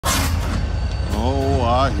Oh,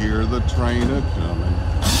 I hear the train a-coming.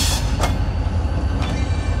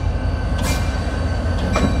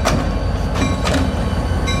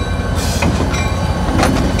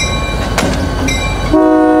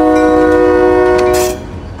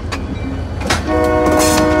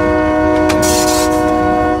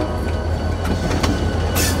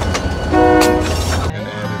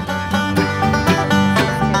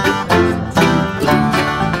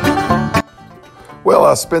 Well,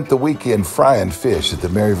 I spent the weekend frying fish at the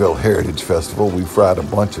Merryville Heritage Festival. We fried a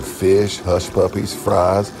bunch of fish, hush puppies,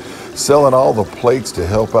 fries, selling all the plates to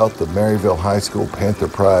help out the Merryville High School Panther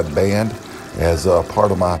Pride Band as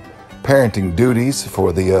part of my parenting duties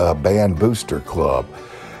for the Band Booster Club.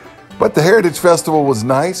 But the Heritage Festival was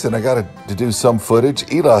nice, and I got to do some footage.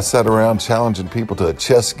 Eli sat around challenging people to a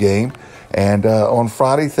chess game, and on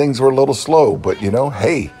Friday things were a little slow, but you know,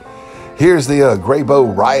 hey, here's the Gray Bow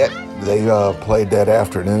Riot. They played that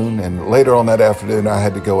afternoon, and later on that afternoon I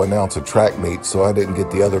had to go announce a track meet, so I didn't get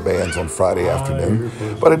the other bands on Friday afternoon.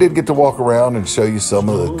 But I did get to walk around and show you some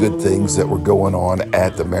of the good things that were going on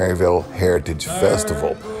at the Merryville Heritage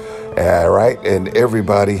Festival. Right, and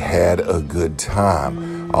everybody had a good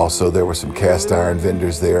time. Also, there were some cast iron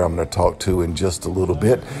vendors there I'm going to talk to in just a little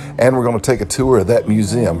bit, and we're going to take a tour of that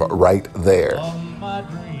museum right there.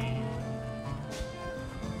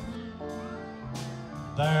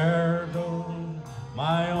 There goes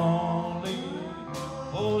my only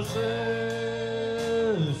possession.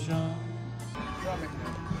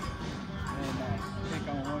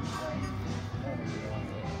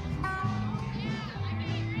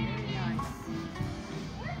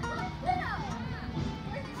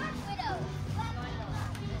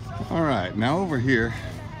 All right, now over here,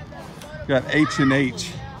 got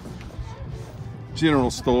H&H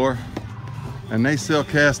General Store, and they sell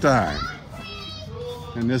cast iron.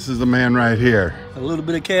 And this is the man right here. A little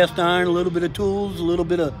bit of cast iron, a little bit of tools, a little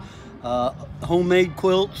bit of homemade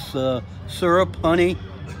quilts, syrup, honey.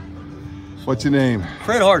 What's your name?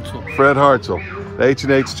 Fred Hartzell. Fred Hartzell, the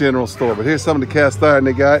H&H General Store. But here's some of the cast iron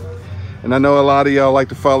they got. And I know a lot of y'all like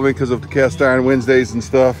to follow me because of the cast iron Wednesdays and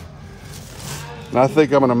stuff. And I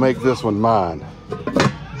think I'm gonna make this one mine.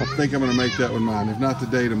 I think I'm gonna make that one mine, if not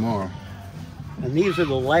today, tomorrow. And these are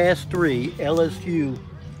the last three LSU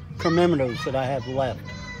commemorative that I have left.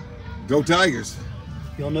 Go Tigers.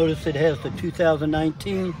 You'll notice it has the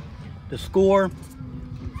 2019, the score.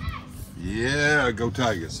 Yeah, go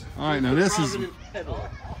Tigers. All right, now this is,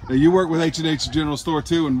 now you work with H&H General Store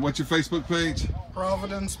too, and what's your Facebook page?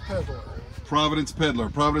 Providence Peddler. Providence Peddler.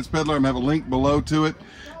 Providence Peddler, I'm gonna have a link below to it.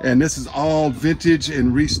 And this is all vintage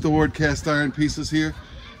and restored cast iron pieces here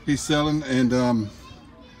he's selling, and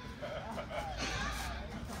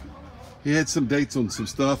he had some dates on some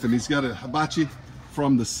stuff, and he's got a hibachi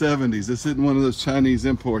from the 70s. This isn't one of those Chinese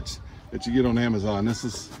imports that you get on Amazon. This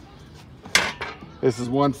is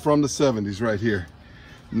one from the 70s right here.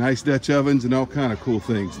 Nice Dutch ovens and all kind of cool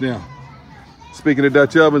things. Now, speaking of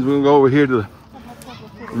Dutch ovens, we're gonna go over here to the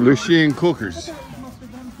Le Chien Cookers.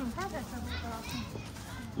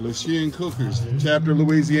 Le Chien Cookers, chapter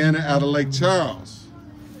Louisiana, out of Lake Charles.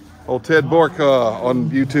 Old Ted Bork on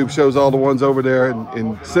YouTube shows all the ones over there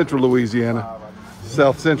in central Louisiana,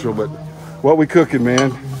 South Central. But what we cooking,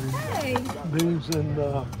 man? Hey. Beans and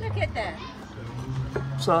Look at that.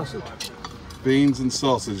 sausage. Beans and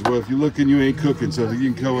sausage. Well, if you're looking, you ain't cooking, so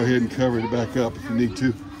you can go ahead and cover it back up if you need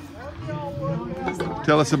to.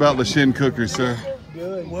 Tell us about Le Chien Cookers, sir.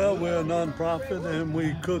 Well, we're a non-profit, and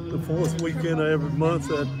we cook the fourth weekend of every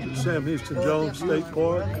month at Sam Houston Jones State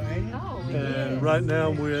Park. And right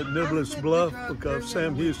now we're at Nicholas Bluff because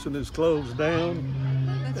Sam Houston is closed down,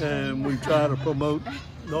 and we try to promote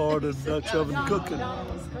the art of Dutch oven cooking.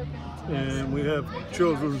 And we have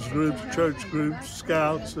children's groups, church groups,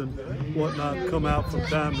 scouts, and whatnot come out from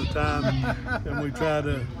time to time, and we try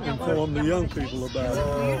to inform the young people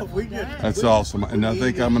about it. That's awesome, and I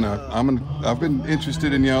think I've been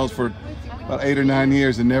interested in y'all for about 8 or 9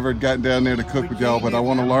 years and never gotten down there to cook with y'all, but I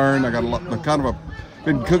want to learn. I got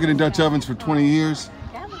been cooking in Dutch ovens for 20 years,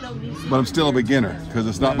 but I'm still a beginner because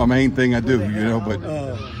it's not my main thing I do, you know. But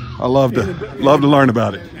I love to learn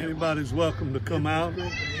about it. Anybody's welcome to come out,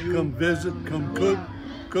 come visit, come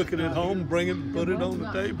cook it at home, bring it, put it on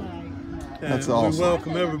the table. And that's awesome. We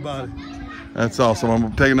welcome everybody. That's awesome. I'm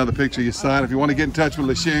gonna take another picture of your sign. If you want to get in touch with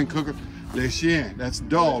Le Chien Cooker, Le Chien, that's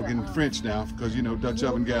dog in French now, because you know Dutch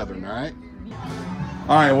oven gathering, all right?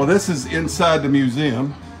 All right, well, this is inside the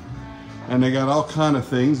museum, and they got all kind of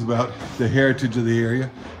things about the heritage of the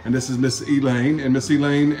area. And this is Miss Elaine, and Miss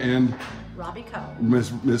Elaine and Robbie Cole.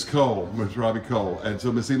 Miss Robbie Cole. And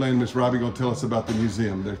so Miss Elaine and Miss Robbie gonna tell us about the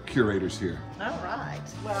museum. They're curators here. All right.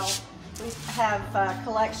 Well, we have a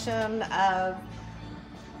collection of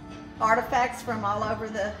artifacts from all over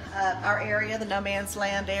our area, the No Man's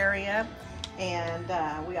Land area.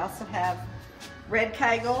 And we also have Red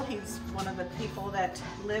Cagle. He's one of the people that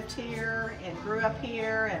lived here and grew up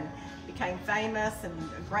here and became famous and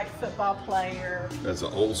a great football player. That's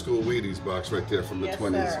an old school Wheaties box right there from the Yes,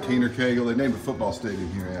 20s. sir. Keener Cagle, they named a football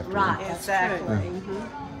stadium here after him. Right, exactly.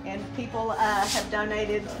 And people have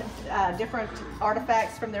donated different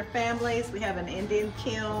artifacts from their families. We have an Indian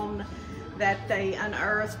kiln that they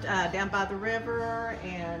unearthed down by the river,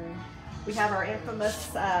 and we have our infamous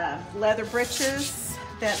leather breeches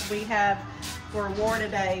that were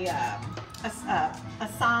awarded a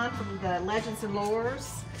sign from the Legends and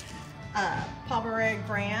Lores, Pomeroy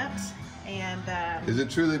Grant, and Is it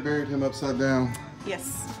true they buried him upside down?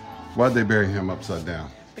 yes, Why'd they bury him upside down?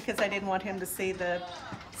 because they didn't want him to see the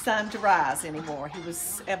sun to rise anymore. He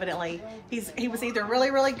was evidently, he was either really,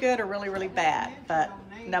 really good or really, really bad, but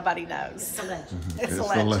nobody knows. It's the legend. It's the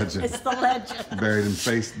legend. It's the legend. Buried him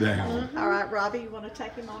face down. All right, Robbie, you want to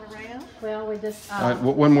take him on around? Well, we just. All right,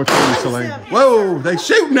 one more thing, Miss Elaine. Whoa, they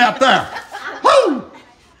shooting out there. Woo!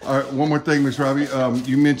 All right, one more thing, Miss Robbie.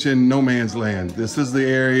 You mentioned No Man's Land. This is the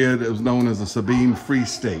area that was known as the Sabine Free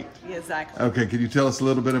State. Yeah, exactly. Okay, could you tell us a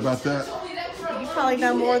little bit about that? You probably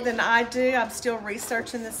know more than I do. I'm still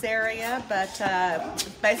researching this area, but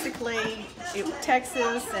basically,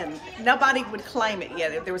 Texas, and nobody would claim it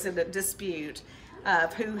yet. There was a dispute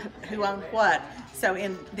of who owned what. So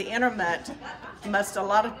in the interim, a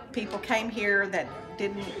lot of people came here that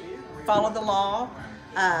didn't follow the law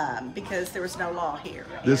because there was no law here.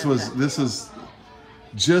 This is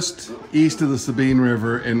just east of the Sabine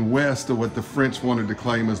River and west of what the French wanted to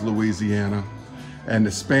claim as Louisiana. And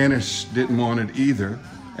the Spanish didn't want it either.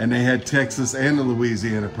 And they had Texas and the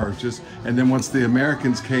Louisiana Purchase. And then once the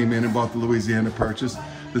Americans came in and bought the Louisiana Purchase,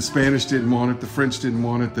 the Spanish didn't want it, the French didn't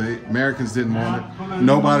want it, the Americans didn't want it.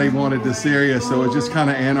 Nobody wanted this area, so it's just kind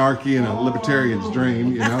of anarchy and a libertarian's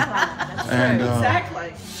dream, you know? And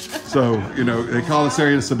Exactly. so, you know, they call this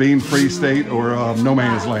area the Sabine Free State or No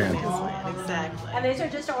Man's Land. Exactly. And these are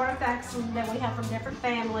just artifacts that we have from different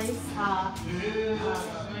families.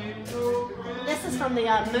 This is from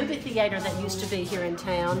the movie theater that used to be here in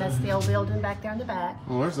town. That's the old building back there in the back.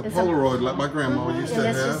 Well, there's a Polaroid like my grandma used to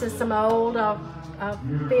And have. this is some old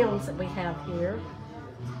films that we have here.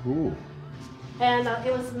 Ooh. And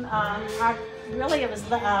it was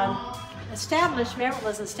established. Merritt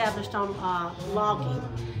was established on logging,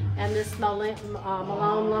 and this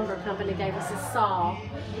Malone Lumber Company gave us a saw.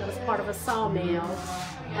 It was part of a sawmill,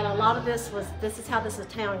 and a lot of this is how this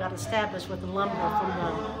town got established, with the lumber from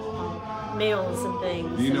the mills and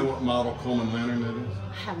things. Do you know what model Coleman lantern that is?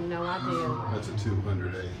 I have no idea. That's a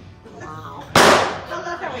 200A. Wow. I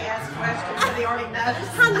love how we ask questions and he already knows.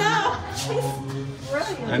 I know. She's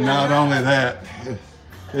brilliant. And not only that,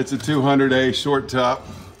 it's a 200A short top.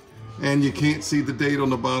 And you can't see the date on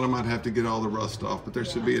the bottom. I'd have to get all the rust off, but there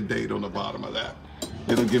should be a date on the bottom of that.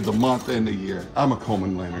 It'll give the month and the year. I'm a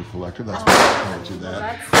Coleman lantern collector. That's why I told you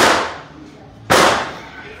that.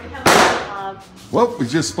 Well, we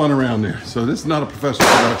just spun around there. So this is not a professional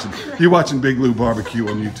production. You're watching Big Lou Barbecue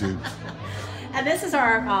on YouTube. And this is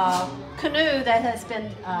our canoe that has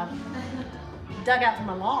been dug out from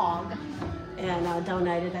a log and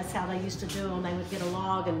donated. That's how they used to do them. They would get a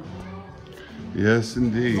log and Yes,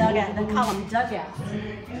 indeed. dug out. They call them dugouts.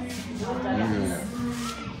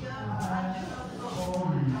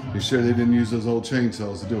 You sure they didn't use those old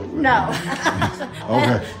chainsaws to do it with? No.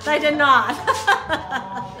 Okay. They did not.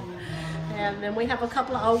 And then we have a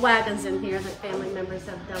couple of old wagons in here that family members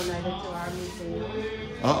have donated to our museum.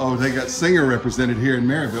 Uh-oh, they got Singer represented here in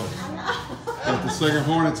Merryville. Got the Singer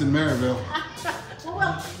Hornets in Merryville.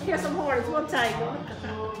 Well, here's some horns. We'll take them.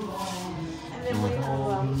 And then we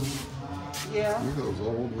have, yeah. Look at those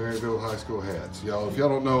old Merryville High School hats. Y'all, if y'all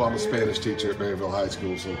don't know, I'm a Spanish teacher at Merryville High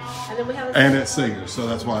School, so And then we have and at Singer, so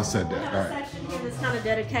that's why I said We that. have All a right. section here that's kind of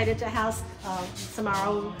dedicated to house some of our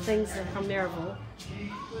old things from Merryville.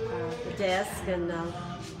 The desk and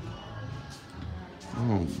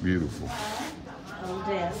Oh, beautiful. old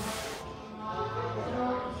desk.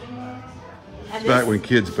 And Back this- when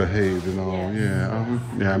kids behaved and all. Yes. Yeah.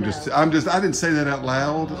 Yeah. I'm just. I didn't say that out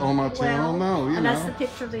loud on my channel. No, you and that's the know.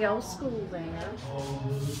 picture of the old school there.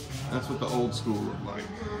 That's what the old school looked like.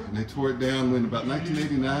 And they tore it down in about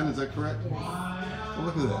 1989. Is that correct? Well,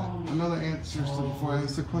 look at that. Another answer before I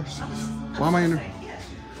ask the question. Why am I in?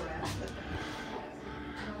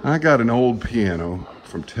 I got an old piano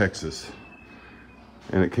from Texas,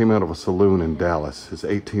 and it came out of a saloon in Dallas. It's an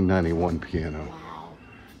 1891 piano.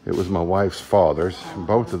 It was my wife's father's.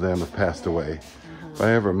 Both of them have passed away. If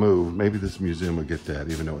I ever move, maybe this museum will get that,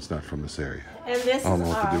 even though it's not from this area. And this I don't is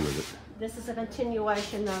know what to do with it. This is a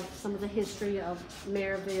continuation of some of the history of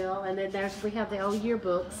Merryville, and then we have the old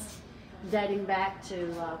yearbooks dating back to, I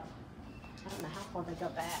don't know how far they go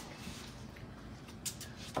back.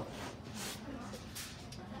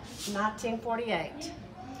 1948.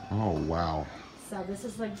 Oh, wow. So this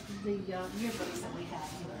is the yearbooks that we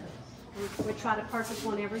have here. We try to purchase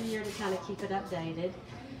one every year to kind of keep it updated.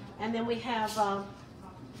 And then we have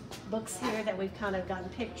books here that we've kind of gotten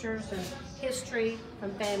pictures and history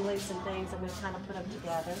from families and things, and we've kind of put them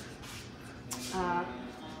together.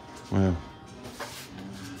 Wow.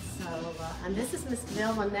 So, and this is Miss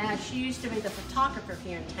Vilma Nash. She used to be the photographer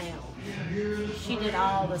here in town. She did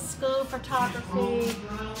all the school photography,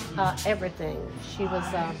 everything. She was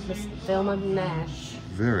Miss Vilma Nash.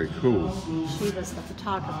 Very cool. She was the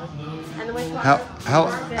photographer. And then we've got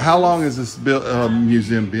How long has this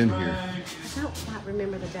museum been here? I don't quite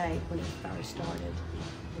remember the date when it first started.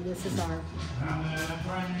 And this is our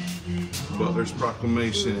Butler's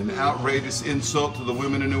Proclamation, an outrageous insult to the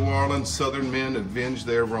women in New Orleans. Southern men avenged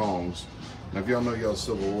their wrongs. Now, if y'all know y'all's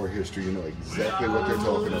Civil War history, you know exactly what they're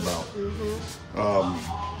talking about.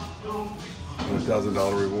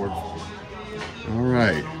 $1,000 reward. All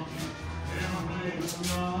right.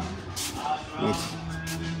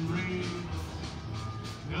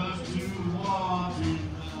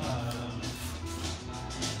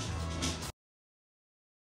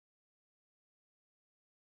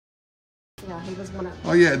 Yeah, he was one of.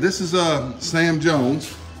 Oh yeah, this is Sam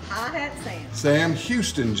Jones. Hi-Hat Sam. Sam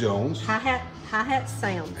Houston Jones. Hi-Hat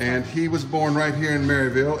Sam. And he was born right here in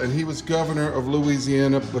Merryville, and he was governor of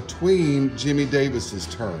Louisiana between Jimmy Davis's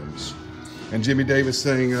terms. And Jimmy Davis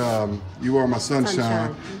sang, "You Are My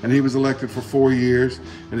Sunshine," and he was elected for 4 years,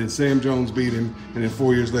 and then Sam Jones beat him, and then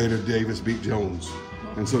 4 years later, Davis beat Jones.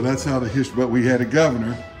 And so that's how the history, but we had a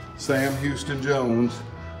governor, Sam Houston Jones,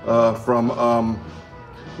 from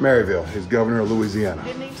Merryville. He's governor of Louisiana.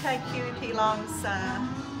 Didn't he take Huey P. Long's,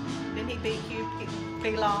 didn't he beat Huey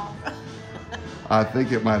P. Long? I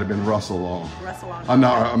think it might have been Russell Long. Russell Long.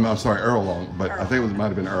 I'm sorry, Earl Long, but I think it might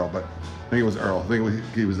have been Earl, but I think it was Earl. I think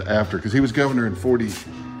he was after, because he was governor in 40, he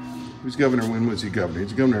was governor, when was he governor? He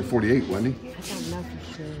was governor in 48, wasn't he? I don't know for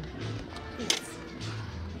sure.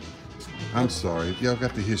 I'm sorry, y'all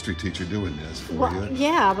got the history teacher doing this for Well, you.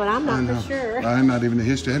 yeah, but I'm not for sure. I'm not even the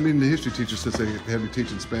history. I haven't been the history teacher since they had me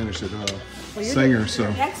teaching Spanish at Singer. So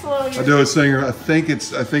excellent. I do a Singer. I think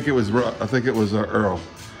it was Earl,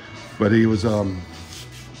 but he was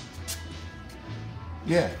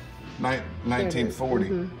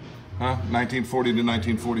 1940, 1940 to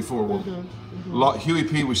 1944. Well, Huey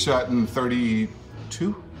P. was shot in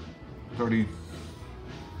 32 or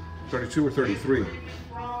 33.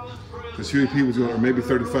 Because Huey P. was going to, or maybe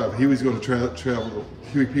 35, he was going to travel,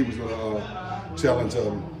 Huey P. was going to challenge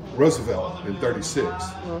Roosevelt in 36.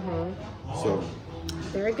 So.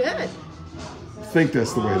 Very good. I think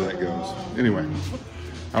that's the way that goes. Anyway,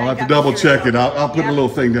 I'll have to double check it. I'll put a little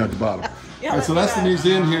thing down at the bottom. All right, so that's the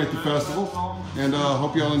museum here at the festival, and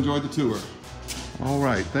hope y'all enjoyed the tour. All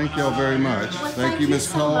right, thank y'all very much. Well, thank you, Miss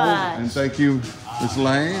so Cole, much. and thank you, Miss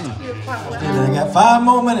Lane. I got 5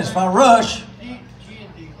 more minutes if I rush.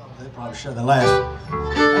 They'll probably show the last.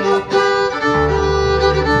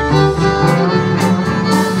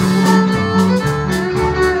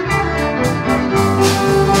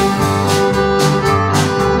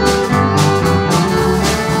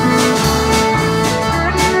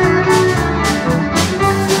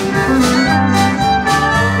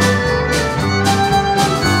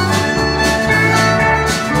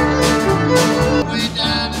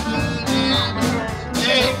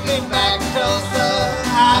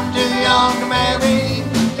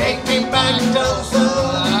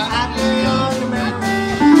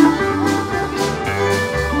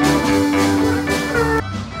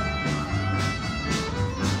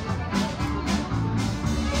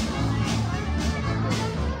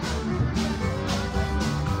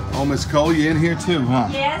 Oh, Miss Cole, you in here too, huh?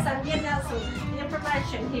 Yes, I'm getting out some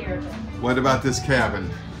information here. What about this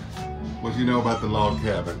cabin? What do you know about the log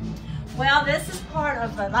cabin? Well, this is part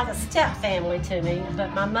of like a step family to me,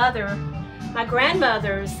 but my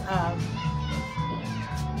grandmother's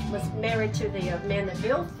was married to the man that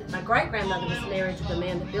built it. My great-grandmother was married to the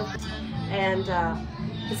man that built it. And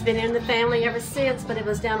it's been in the family ever since, but it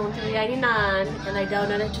was down on 389, and they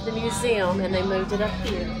donated it to the museum, and they moved it up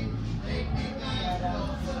here.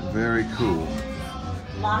 Very cool.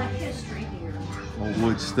 A lot of history here. Old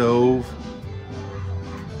wood stove.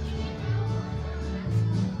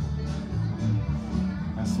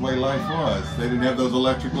 That's the way life was. They didn't have those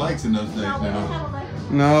electric lights in those days now. No, we didn't have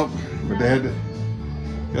electric. No, but they had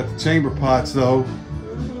Got the chamber pots though.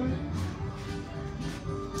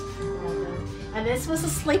 And this was a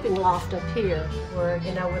sleeping loft up here, where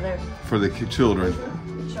you know where they're For the children.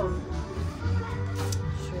 the children.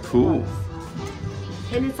 Sure it Cool. was.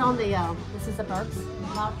 And it's on the this is a Burke's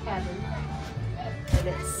log cabin, and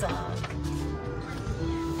it's historical.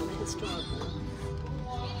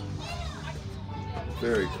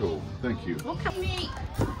 Very cool. Thank you. Okay.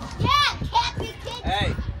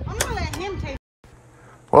 Hey. I'm gonna let him take.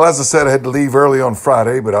 Well, as I said, I had to leave early on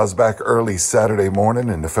Friday, but I was back early Saturday morning,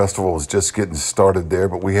 and the festival was just getting started there.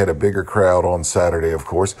 But we had a bigger crowd on Saturday, of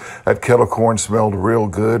course. That kettle corn smelled real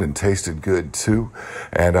good and tasted good, too.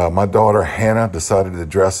 And my daughter, Hannah, decided to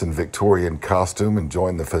dress in Victorian costume and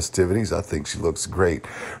join the festivities. I think she looks great.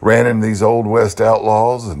 Ran in these Old West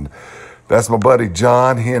Outlaws, and that's my buddy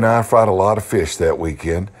John. He and I fried a lot of fish that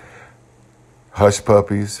weekend. Hush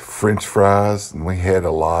puppies, French fries, and we had a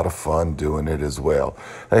lot of fun doing it as well.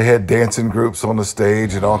 They had dancing groups on the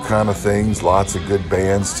stage and all kind of things, lots of good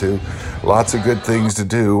bands too, lots of good things to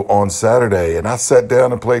do on Saturday. And I sat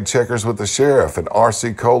down and played checkers with the sheriff, and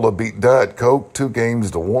RC Cola beat Diet Coke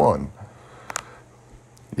 2-1.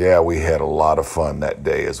 Yeah, we had a lot of fun that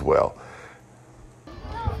day as well.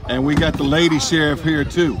 And we got the lady sheriff here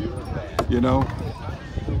too, you know.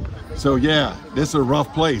 So yeah, this is a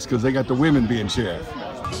rough place because they got the women being sheriff.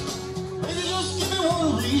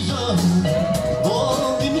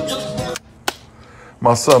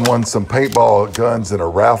 My son won some paintball guns in a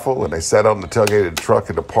raffle, and they sat out in the tailgated truck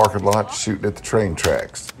in the parking lot shooting at the train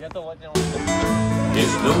tracks. It's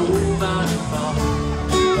nobody's fault.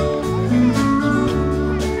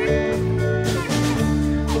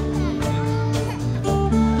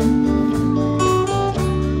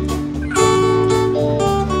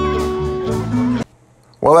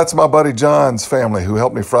 Well, that's my buddy John's family who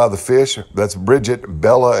helped me fry the fish. That's Bridget,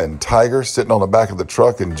 Bella, and Tiger sitting on the back of the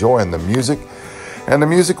truck enjoying the music. And the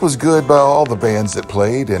music was good by all the bands that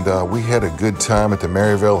played, and we had a good time at the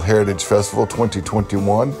Merryville Heritage Festival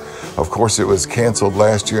 2021. Of course, it was canceled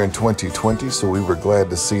last year in 2020, so we were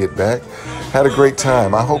glad to see it back. Had a great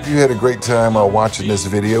time. I hope you had a great time watching this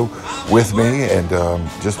video with me, and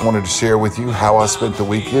just wanted to share with you how I spent the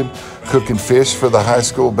weekend cooking fish for the high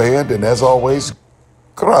school band. And as always,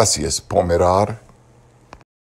 gracias por mirar.